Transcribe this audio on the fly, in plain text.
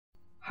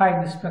Hi,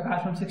 this is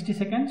Prakash from 60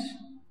 Seconds.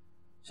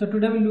 So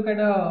today we'll look at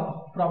a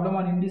problem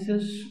on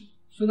indices.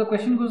 So the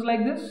question goes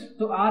like this.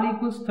 So r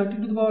equals 30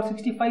 to the power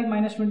 65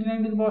 minus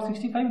 29 to the power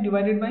 65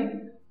 divided by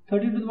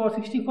 30 to the power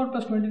 64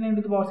 plus 29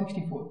 to the power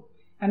 64.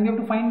 And we have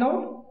to find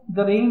out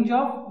the range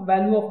of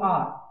value of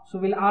r. So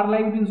will r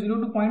lie between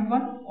 0 to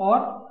 0.1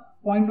 or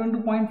 0.1 to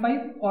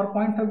 0.5 or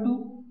 0.5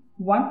 to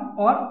 1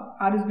 or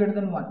r is greater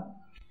than 1.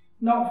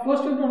 Now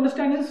first we have to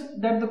understand is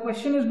that the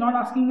question is not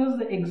asking us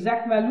the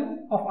exact value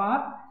of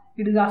r.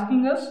 It is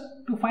asking us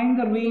to find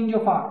the range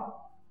of r.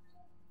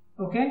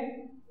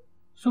 Okay,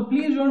 so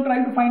please don't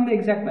try to find the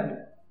exact value.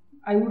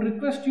 I would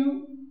request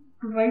you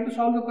to try to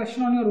solve the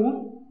question on your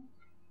own,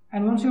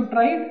 and once you have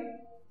tried,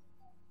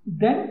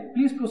 then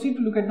please proceed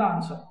to look at the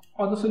answer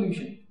or the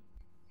solution.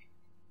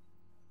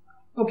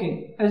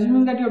 Okay,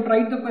 assuming that you have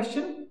tried the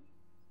question,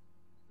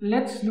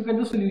 let's look at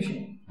the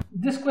solution.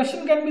 This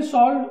question can be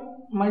solved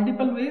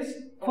multiple ways.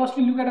 First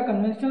we'll look at a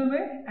conventional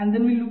way, and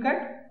then we'll look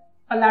at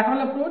a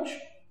lateral approach,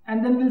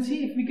 and then we'll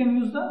see if we can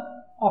use the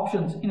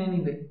options in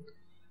any way.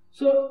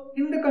 So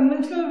in the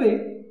conventional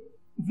way,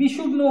 we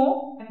should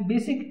know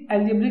basic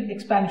algebraic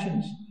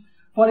expansions.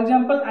 For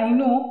example, I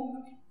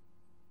know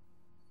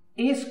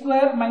a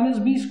square minus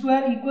b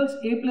square equals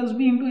a plus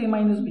b into a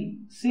minus b.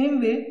 Same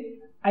way,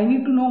 I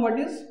need to know what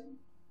is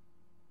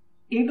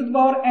a to the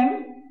power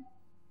n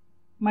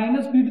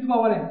minus b to the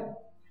power n.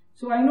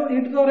 So I know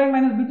a to the power n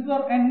minus b to the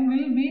power n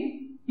will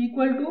be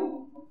equal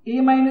to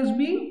a minus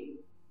b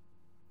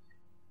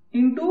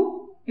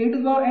into a to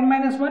the power n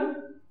minus 1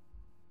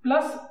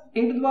 plus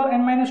a to the power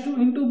n minus 2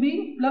 into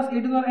b plus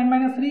a to the power n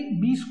minus 3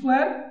 b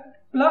square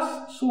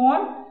plus so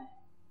on.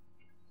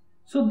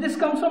 So this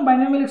comes from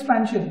binomial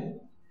expansion.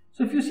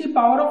 So if you see,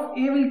 power of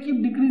a will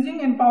keep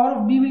decreasing and power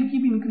of b will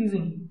keep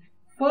increasing.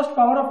 First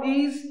power of a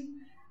is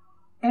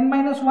n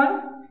minus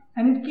 1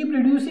 and it keeps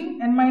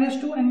reducing, n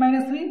minus 2, n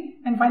minus 3,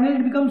 and finally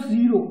it becomes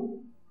 0.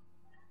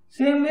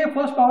 Same way,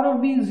 first power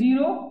of b is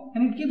 0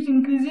 and it keeps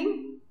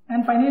increasing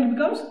and finally it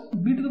becomes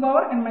b to the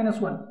power n minus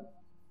 1.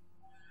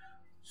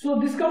 So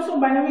this comes from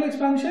binomial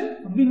expansion.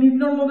 We need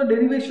not know the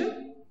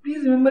derivation.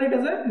 Please remember it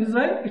as a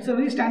result. It's a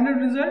very standard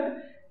result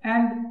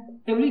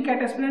and every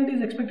CAT aspirant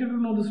is expected to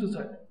know this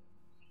result.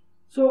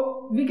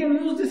 So we can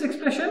use this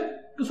expression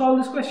to solve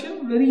this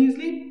question very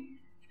easily.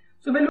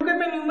 So if I look at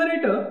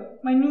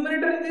my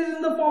numerator is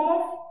in the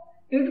form of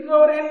a to the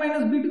power n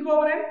minus b to the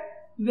power n,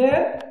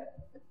 where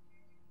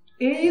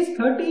a is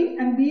 30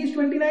 and b is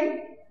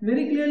 29.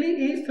 Very clearly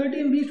a is 30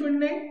 and b is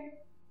 29.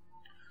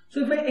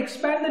 So if I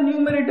expand the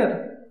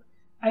numerator,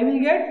 I will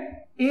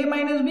get a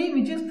minus b,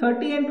 which is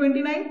 30 and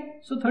 29.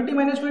 So 30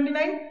 minus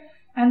 29,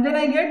 and then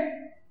I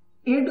get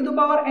a to the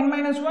power n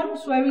minus 1.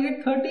 So I will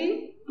get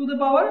 30 to the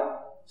power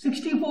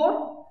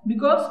 64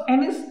 because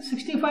n is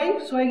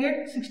 65. So I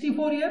get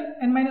 64 here,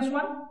 n minus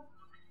 1.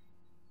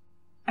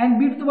 And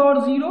b to the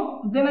power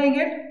 0. Then I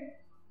get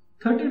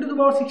 30 to the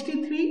power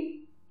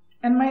 63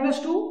 n minus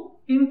 2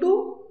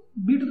 into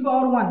b to the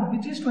power 1,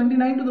 which is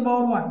 29 to the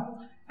power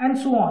 1, and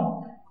so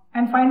on.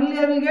 And finally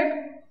I will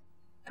get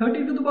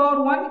 30 to the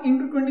power 1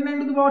 into 29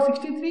 to the power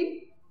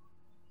 63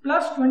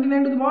 plus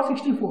 29 to the power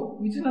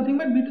 64, which is nothing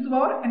but b to the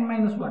power n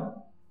minus 1.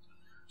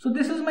 So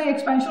this is my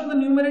expansion of the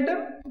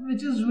numerator,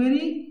 which is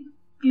very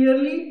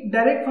clearly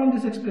direct from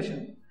this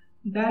expression,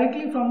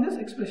 directly from this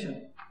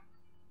expression.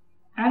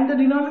 And the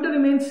denominator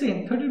remains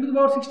same, 30 to the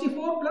power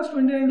 64 plus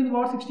 29 to the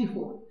power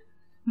 64.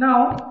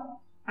 Now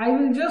I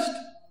will just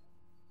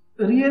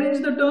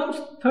rearrange the terms.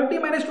 30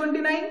 minus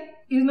 29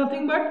 is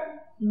nothing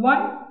but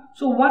 1.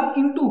 So 1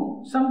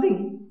 into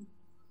something.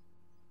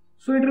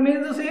 So it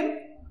remains the same.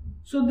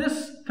 So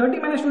this 30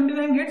 minus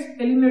 29 gets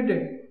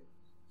eliminated.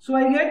 So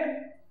I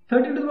get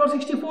 30 to the power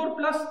 64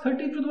 plus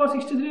 30 to the power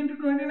 63 into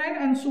 29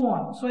 and so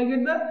on. So I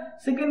get the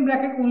second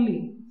bracket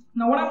only.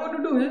 Now what I am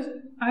going to do is,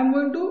 I am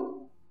going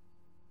to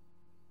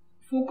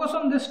focus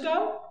on this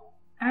term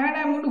and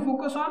I am going to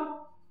focus on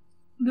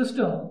this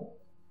term.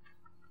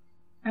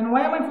 And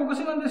why am I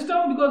focusing on this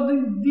term? Because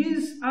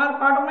these are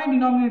part of my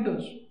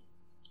denominators.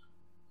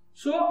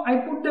 So I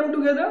put them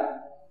together.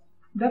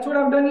 That's what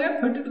I have done here.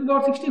 30 to the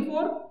power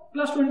 64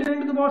 plus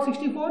 29 to the power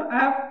 64. I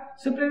have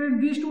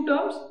separated these two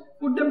terms,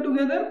 put them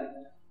together,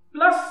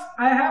 plus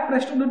I have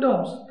rest of the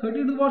terms. 30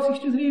 to the power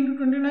 63 into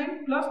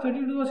 29 plus 30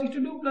 to the power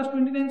 62 plus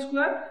 29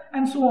 square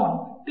and so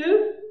on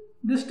till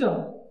this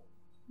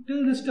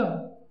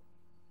term,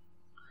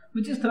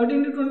 which is 30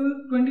 into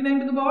 29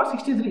 to the power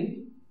 63.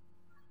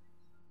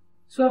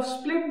 So I have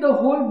split the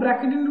whole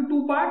bracket into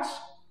two parts.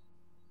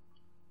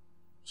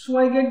 So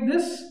I get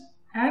this,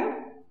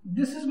 and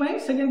this is my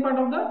second part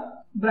of the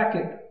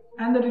bracket,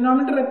 and the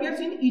denominator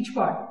appears in each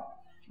part.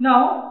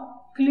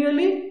 Now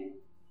clearly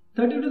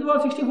 30 to the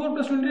power 64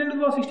 plus 29 to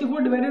the power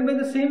 64 divided by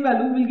the same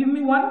value will give me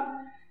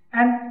 1,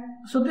 and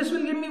so this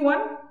will give me 1,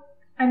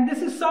 and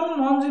this is some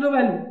non-zero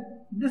value.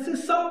 This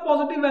is some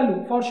positive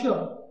value for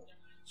sure.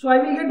 So I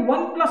will get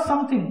 1 plus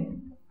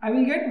something. I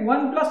will get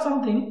 1 plus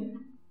something,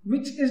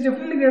 which is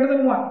definitely greater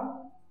than 1.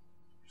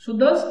 So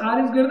thus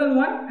r is greater than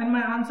 1 and my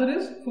answer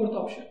is fourth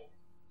option.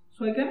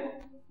 So I can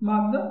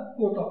mark the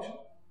fourth option.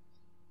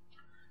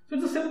 So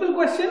it's a simple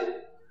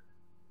question,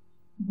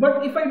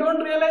 but if I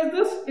don't realize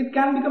this, it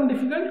can become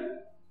difficult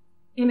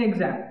in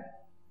exam.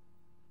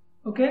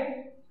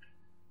 Okay.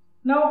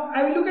 Now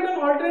I will look at an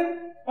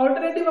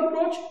alternative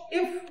approach.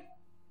 If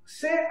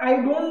say I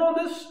don't know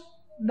this,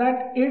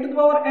 that a to the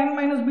power n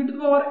minus b to the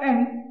power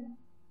n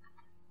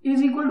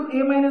is equal to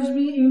a minus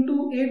b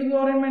into a to the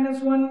power n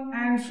minus 1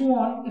 and so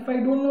on. If I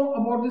don't know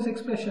about this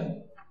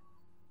expression,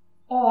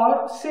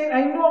 or say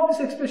I know of this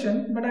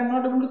expression but I am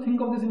not able to think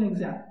of this in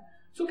exam,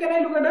 so can I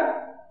look at an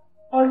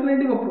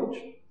alternative approach?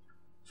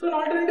 So an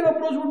alternative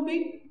approach would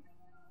be,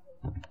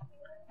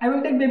 I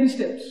will take baby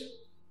steps.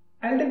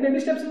 I will take baby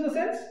steps in the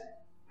sense,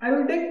 I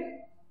will take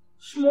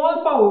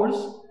small powers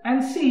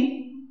and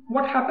see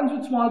what happens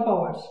with small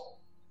powers.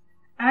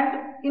 And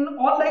in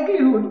all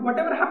likelihood,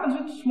 whatever happens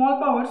with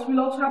small powers will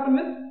also happen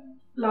with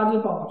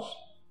larger powers.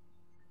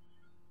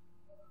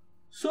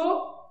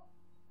 So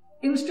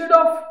instead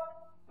of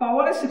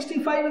power is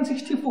 65 and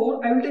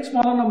 64, I will take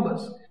smaller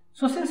numbers.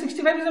 So since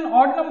 65 is an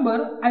odd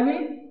number, I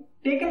will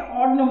take an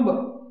odd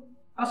number,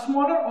 a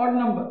smaller odd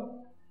number,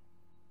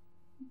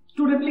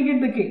 to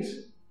replicate the case.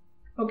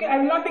 Okay, I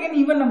will not take an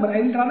even number, I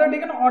will rather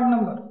take an odd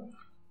number,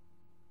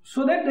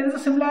 so that there is a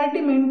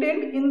similarity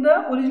maintained in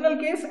the original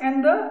case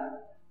and the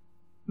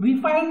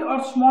refined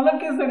or smaller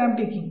case that I am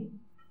taking.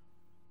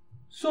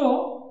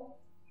 So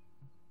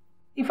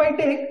if I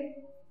take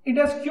it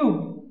as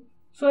cube,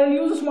 so I will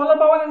use a smaller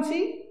power and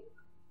see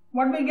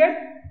what we get.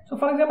 So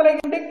for example, I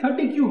can take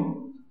 30 cube.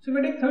 So if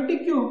I take 30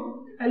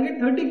 cube, I will get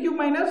 30 cube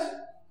minus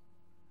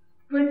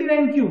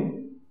 29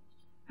 cube.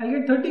 I will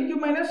get 30 cube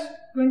minus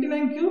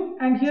 29 cube,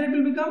 and here it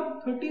will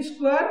become 30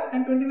 square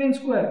and 29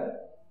 square.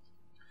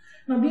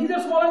 Now these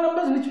are smaller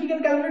numbers which we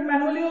can calculate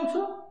manually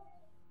also.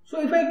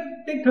 So if I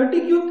take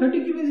 30 cube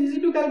is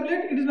easy to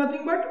calculate. It is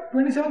nothing but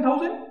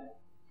 27,000.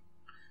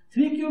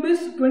 3 cube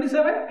is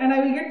 27 and I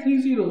will get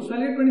 3 zeros. So I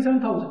will get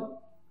 27,000.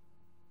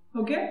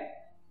 Okay.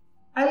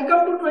 I will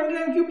come to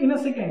 29 cube in a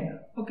second.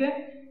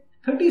 Okay.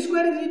 30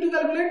 square is easy to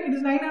calculate. It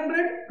is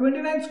 900.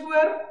 29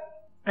 square.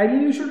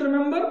 Ideally you should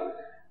remember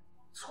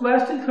square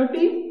is still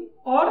 30.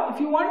 Or if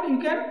you want, you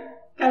can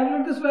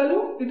calculate this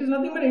value. It is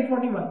nothing but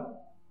 841.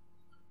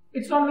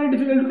 It's not very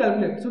difficult to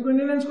calculate. So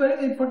 29 square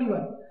is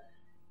 841.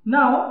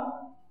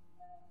 Now,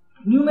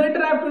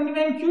 numerator I have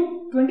 29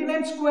 cube.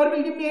 29 square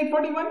will give me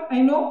 841.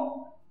 I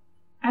know.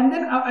 And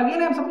then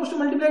again I am supposed to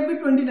multiply it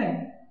with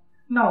 29.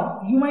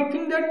 Now, you might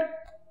think that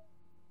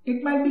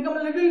it might become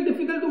a little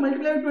difficult to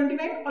multiply with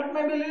 29, or it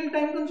might be a little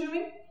time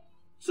consuming.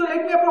 So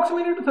let me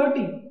approximate it to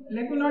 30.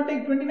 Let me not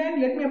take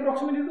 29. Let me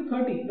approximate it to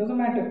 30. Doesn't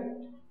matter.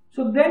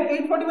 So then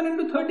 841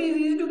 into 30 is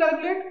easy to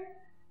calculate.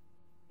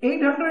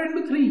 800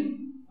 into 3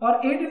 or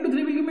 8 into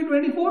 3 will give me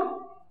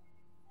 24.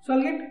 So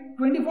I'll get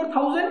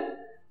 24,000.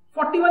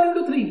 41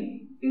 into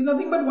 3 is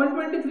nothing but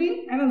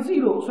 123 and a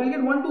 0. So I'll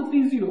get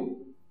 1230.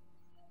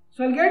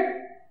 So I'll get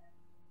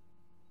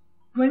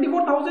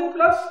 24,000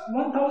 plus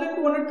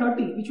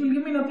 1,230, which will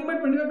give me nothing but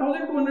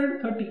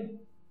 25,230.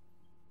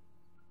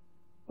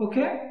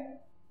 Okay.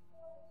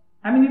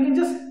 I mean, you can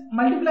just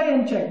multiply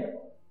and check.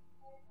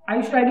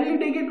 I should ideally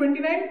take it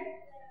 29,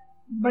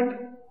 but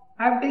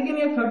I have taken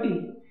here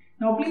 30.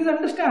 Now please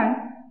understand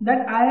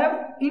that I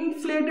have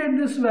inflated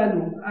this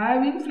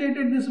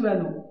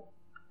value.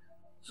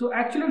 So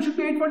actually it should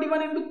be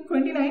 841 into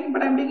 29,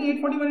 but I am taking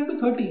 841 into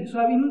 30. So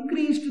I have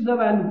increased the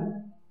value.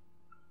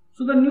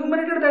 So the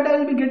numerator that I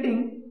will be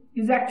getting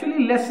is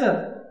actually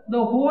lesser.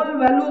 The whole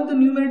value of the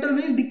numerator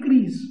will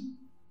decrease.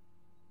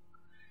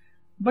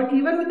 But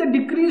even with the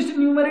decreased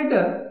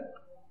numerator,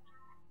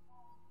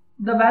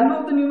 the value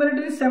of the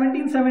numerator is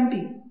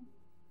 1770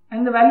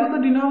 and the value of the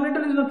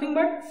denominator is nothing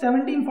but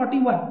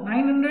 1741.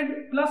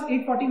 900 plus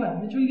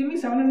 841, which will give me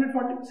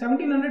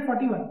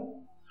 1741,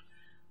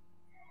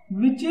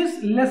 which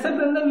is lesser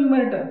than the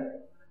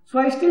numerator. So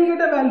I still get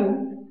a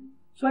value.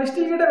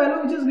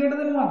 Which is greater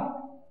than 1.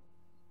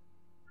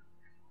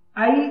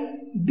 I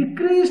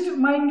decreased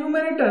my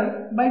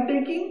numerator by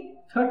taking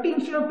 30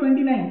 instead of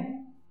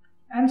 29,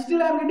 and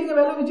still I am getting a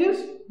value which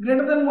is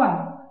greater than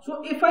 1.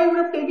 So if I would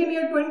have taken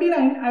here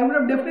 29, I would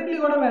have definitely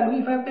got a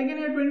value. If I have taken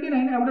here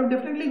 29, I would have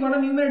definitely got a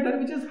numerator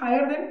which is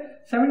higher than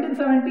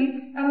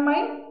 1770, and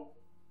my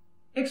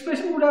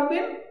expression would have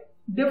been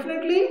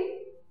definitely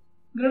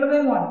greater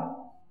than 1.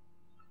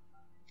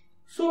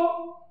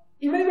 So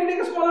even if I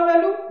take a smaller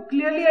value,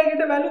 clearly I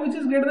get a value which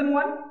is greater than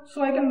 1.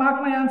 So I can mark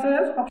my answer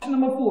as option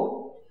number 4.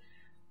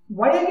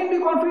 Why I can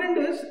be confident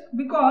is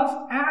because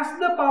as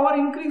the power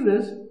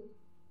increases,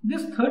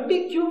 this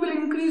 30 cube will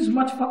increase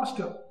much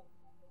faster.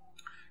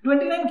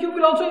 29 cube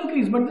will also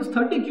increase, but this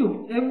 30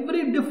 cube,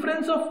 every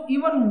difference of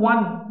even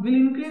 1 will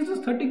increase this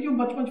 30 cube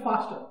much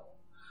faster.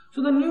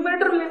 So the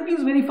numerator will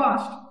increase very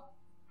fast.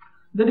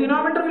 The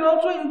denominator will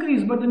also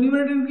increase, but the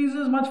numerator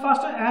increases much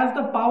faster as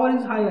the power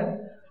is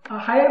higher. A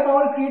higher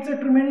power creates a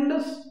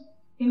tremendous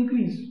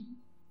increase,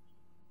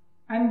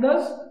 and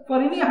thus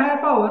for any higher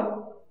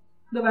power,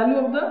 the value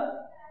of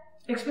the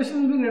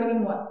expression will be greater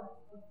than 1.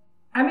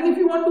 I mean, if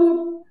you want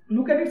to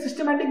look at it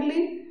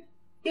systematically,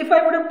 if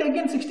I would have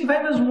taken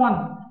 65 as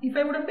 1, If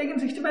I would have taken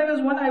 65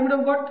 as 1, I would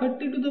have got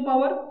 30 to the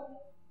power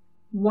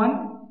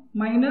 1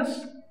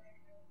 minus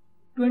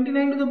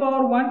 29 to the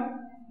power 1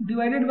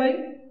 divided by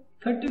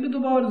 30 to the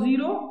power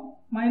 0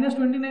 minus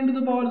 29 to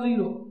the power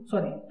 0,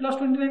 sorry, plus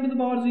 29 to the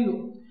power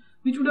 0,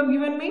 which would have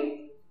given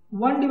me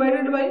 1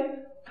 divided by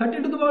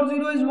 30 to the power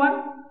 0 is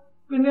 1,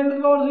 29 to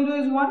the power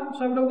 0 is 1,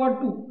 so I would have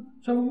got 2.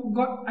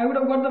 So I would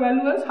have got the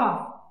value as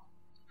half,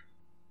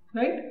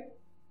 right?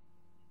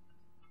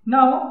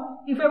 Now,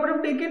 if I would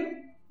have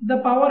taken the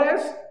power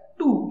as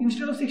 2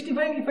 instead of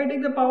 65, if I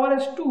take the power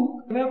as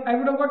 2, I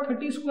would have got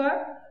 30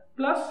 square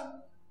plus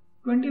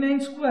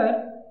 29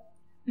 square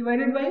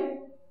divided by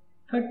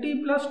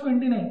 30 plus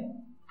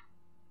 29,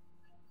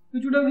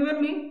 which would have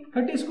given me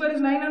 30 square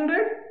is 900,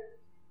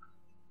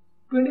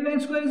 29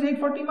 square is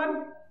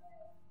 841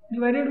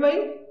 divided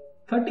by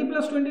 30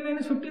 plus 29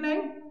 is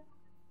 59.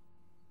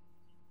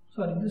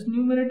 Sorry, this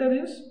numerator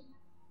is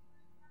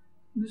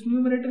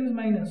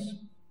minus,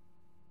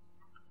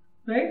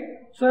 right?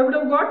 So I would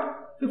have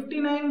got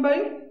 59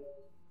 by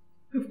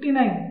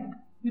 59,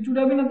 which would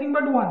have been nothing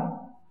but 1.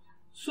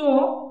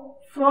 So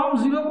from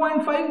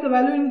 0.5 the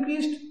value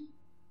increased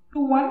to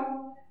 1,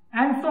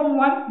 and from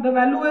 1 the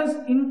value has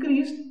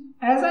increased.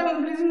 As I am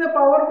increasing the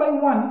power by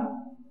 1,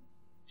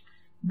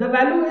 the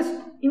value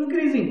is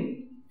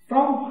increasing.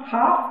 From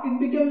half it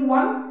became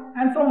 1,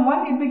 and from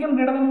 1 it became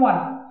greater than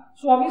 1.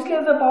 So obviously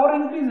as the power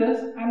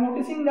increases, I am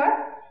noticing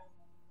that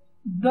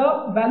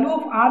the value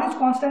of R is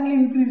constantly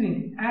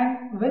increasing,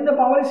 and when the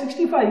power is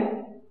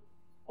 65,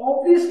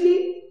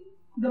 obviously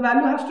the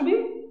value has to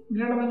be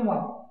greater than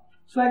 1.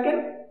 So I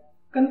can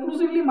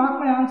conclusively mark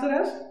my answer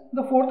as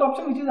the fourth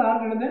option, which is R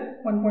greater than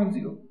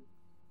 1.0.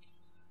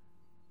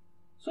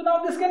 So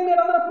now this can be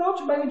another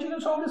approach by which you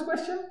can solve this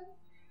question.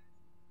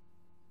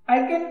 I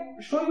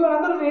can show you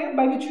another way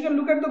by which you can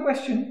look at the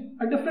question,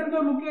 a different way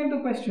of looking at the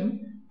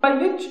question, by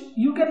which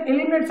you can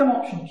eliminate some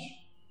options.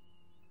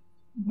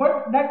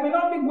 But that may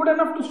not be good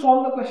enough to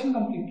solve the question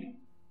completely.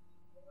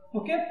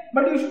 Okay,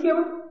 but you should be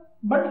able to,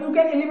 but you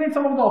can eliminate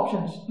some of the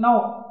options.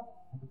 Now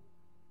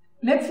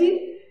let's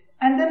see,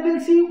 and then we'll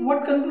see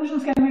what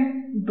conclusions can we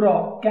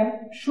draw.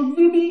 Should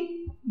we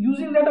be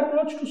using that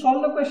approach to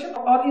solve the question,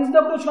 or is the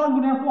approach not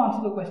good enough to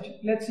answer the question?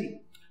 Let's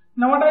see.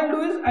 Now what I will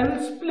do is I will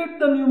split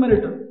the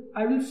numerator.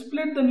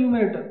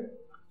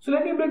 So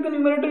let me break the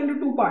numerator into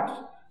two parts.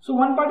 So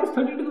one part is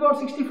 30 to the power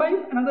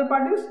 65, another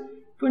part is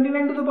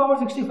 29 to the power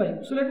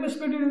 65. So let me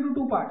split it into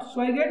two parts.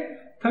 So I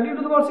get 30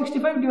 to the power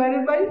 65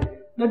 divided by,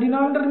 the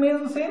denominator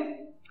remains the same,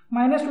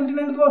 minus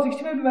 29 to the power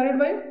 65 divided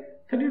by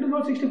 30 to the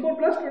power 64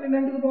 plus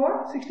 29 to the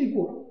power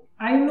 64.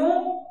 I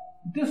know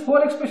this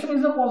whole expression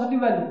is a positive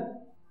value.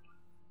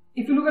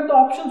 If you look at the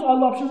options, all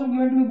the options are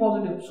given to be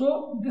positive.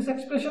 So this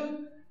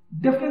expression,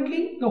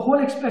 definitely the whole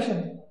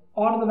expression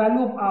or the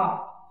value of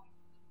R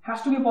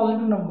has to be a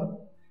positive number.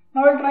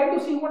 Now I will try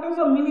to see what is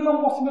the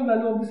minimum possible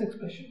value of this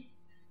expression.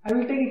 I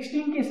will take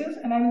extreme cases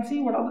and I will see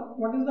what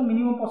is the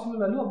minimum possible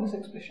value of this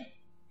expression.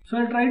 So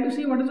I will try to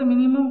see what is the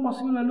minimum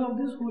possible value of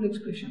this whole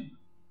expression.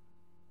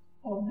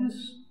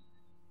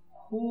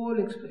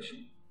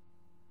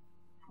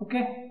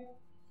 Okay.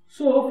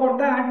 So for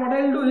that, what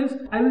I will do is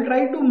I will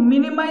try to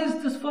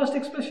minimize this first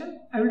expression.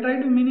 I will try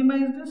to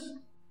minimize this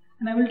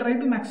and I will try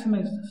to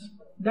maximize this.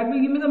 That will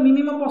give me the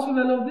minimum possible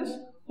value of this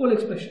whole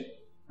expression.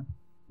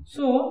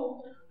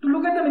 So to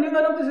look at the minimum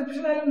value of this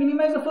expression, I will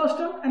minimize the first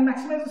term and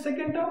maximize the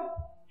second term.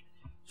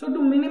 So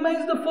to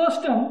minimize the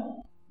first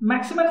term,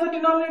 maximize the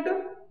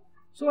denominator.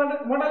 So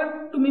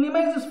to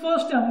minimize this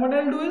first term, what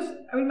I will do is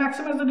I will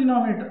maximize the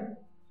denominator.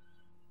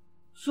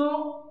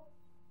 So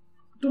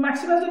to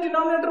maximize the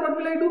denominator, what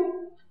will I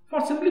do?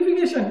 For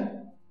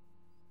simplification,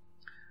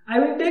 I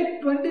will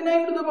take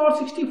 29 to the power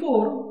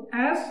 64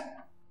 as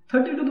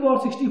 30 to the power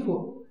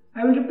 64.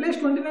 I will replace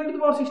 29 to the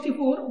power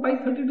 64 by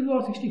 30 to the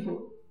power 64.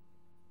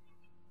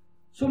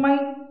 So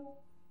my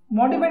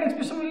modified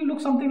expression will look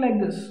something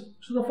like this.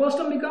 So the first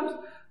term becomes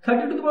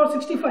 30 to the power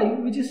 65,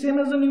 which is same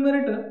as the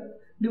numerator,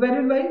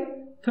 divided by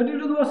 30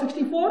 to the power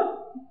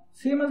 64,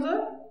 same as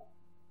the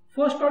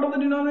first part of the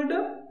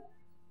denominator.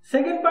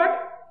 Second part,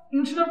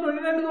 instead of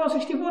 29 to the power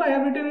 64, I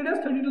have written it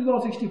as 30 to the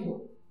power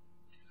 64.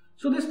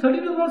 So this 30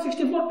 to the power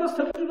 64 plus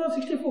 30 to the power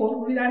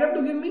 64 will add up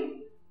to give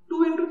me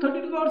 2 into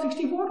 30 to the power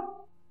 64.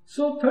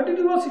 So 30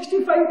 to the power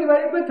 65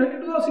 divided by 30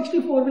 to the power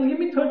 64 will give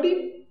me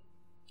 30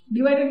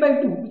 divided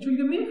by 2, which will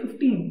give me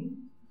 15.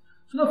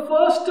 So the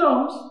first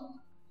term's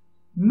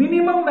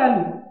minimum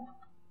value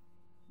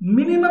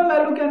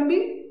can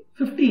be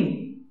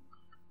 15.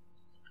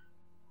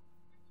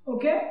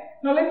 Okay.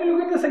 Now let me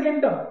look at the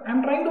second term. I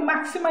am trying to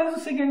maximize the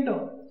second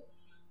term.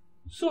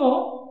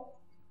 So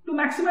to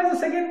maximize the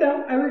second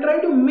term, I will try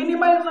to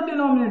minimize the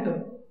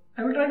denominator.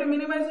 I will try to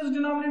minimize this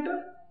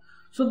denominator.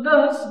 So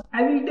thus,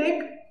 I will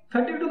take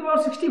 30 to the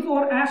power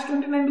 64 as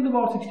 29 to the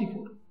power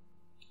 64.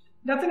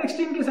 That's an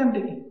extreme case I am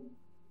taking.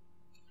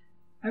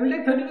 I will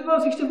take 30 to the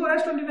power 64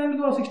 as 29 to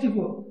the power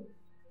 64.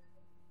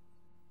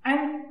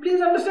 And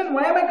please understand,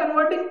 why am I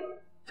converting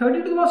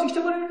 30 to the power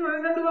 64 into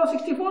 29 to the power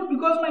 64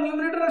 because my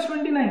numerator has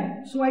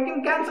 29. So I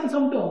can cancel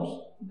some terms.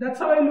 That's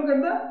how I look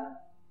at the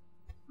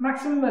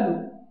maximum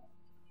value.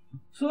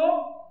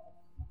 So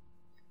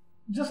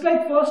just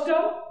like first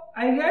term,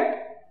 I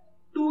get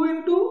 2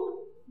 into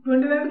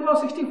 29 to the power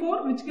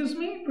 64, which gives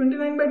me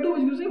 29 by 2,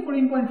 which gives me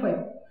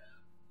 14.5.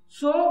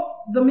 So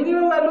the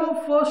minimum value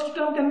of first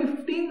term can be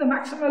 15, the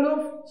maximum value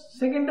of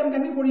second term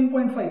can be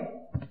 14.5.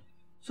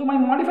 So my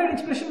modified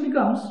expression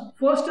becomes,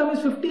 first term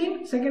is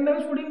 15, second term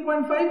is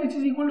 14.5, which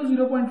is equal to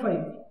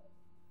 0.5.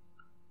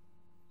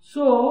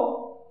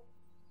 So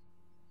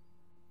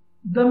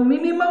the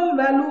minimum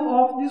value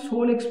of this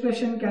whole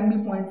expression can be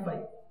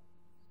 0.5.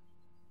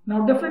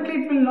 Now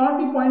definitely it will not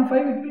be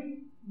 0.5,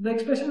 the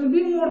expression will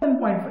be more than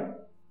 0.5.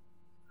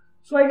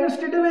 So I can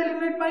straight away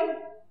eliminate my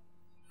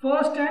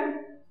first and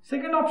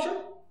second option.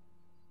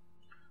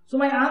 So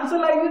my answer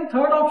lies in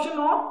third option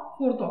or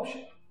fourth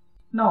option.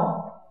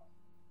 Now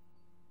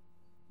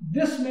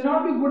this may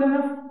not be good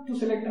enough to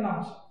select an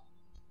answer.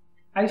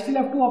 I still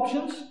have two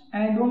options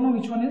and I don't know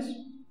which one is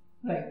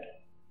right.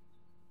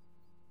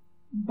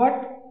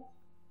 But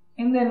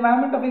in the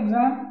environment of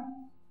exam,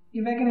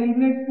 if I can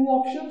eliminate two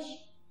options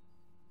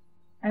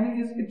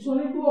and it's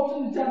only two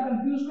options which I am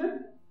confused with,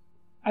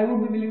 I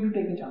would be willing to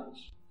take a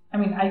chance. I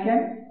mean, I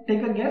can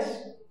take a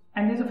guess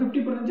and there's a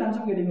 50% chance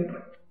of getting it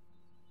right.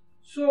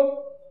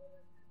 So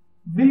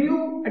will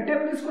you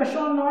attempt this question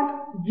or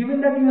not?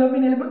 Given that you have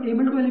been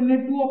able to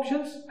eliminate two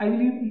options, I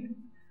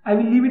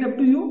will leave it up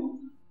to you.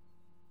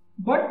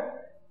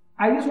 But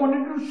I just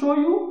wanted to show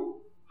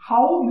you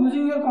how,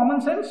 using your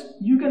common sense,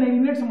 you can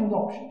eliminate some of the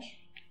options.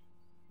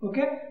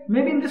 Okay?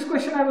 Maybe in this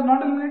question I was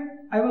not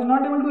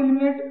able to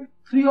eliminate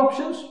three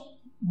options,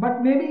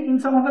 but maybe in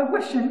some other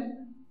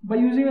question, by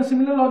using a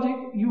similar logic,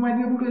 you might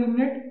be able to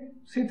eliminate,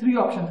 say, three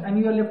options, and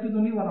you are left with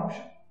only one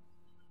option.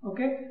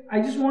 Okay?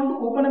 I just want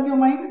to open up your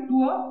mind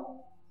to a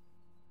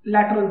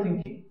lateral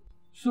thinking.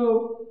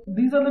 So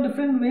these are the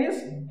different ways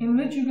in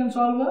which you can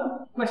solve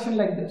a question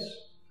like this.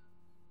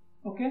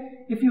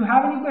 Okay? If you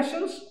have any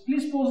questions,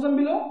 please post them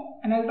below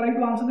and I'll try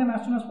to answer them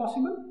as soon as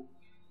possible.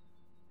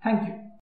 Thank you.